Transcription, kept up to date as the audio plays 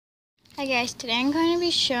Hi guys, today I'm going to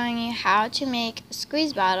be showing you how to make a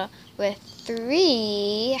squeeze bottle with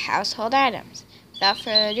 3 household items. Without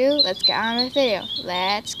further ado, let's get on with the video.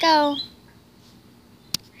 Let's go!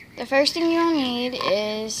 The first thing you'll need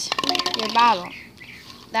is your bottle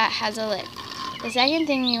that has a lid. The second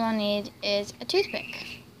thing you will need is a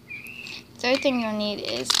toothpick. The third thing you'll need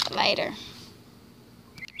is a lighter.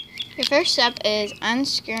 Your first step is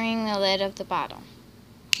unscrewing the lid of the bottle.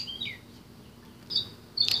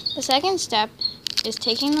 The second step is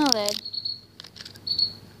taking the lid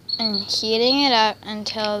and heating it up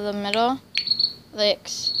until the middle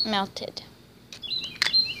looks melted.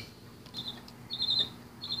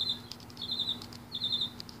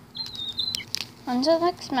 Once it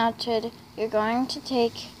looks melted, you're going to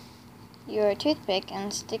take your toothpick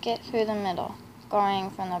and stick it through the middle, going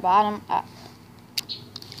from the bottom up.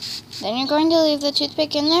 Then you're going to leave the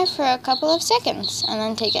toothpick in there for a couple of seconds and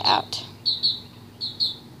then take it out.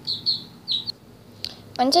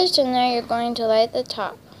 Once it's in there, you're going to light the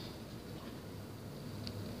top,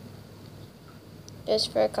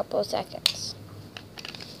 just for a couple of seconds.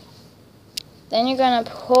 Then you're going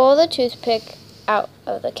to pull the toothpick out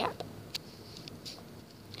of the cap.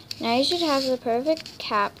 Now you should have the perfect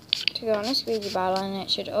cap to go in a squeezy bottle, and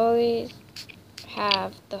it should always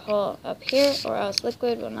have the hole up here or else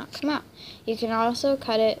liquid will not come out. You can also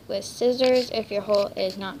cut it with scissors if your hole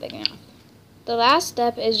is not big enough. The last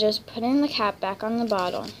step is just putting the cap back on the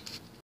bottle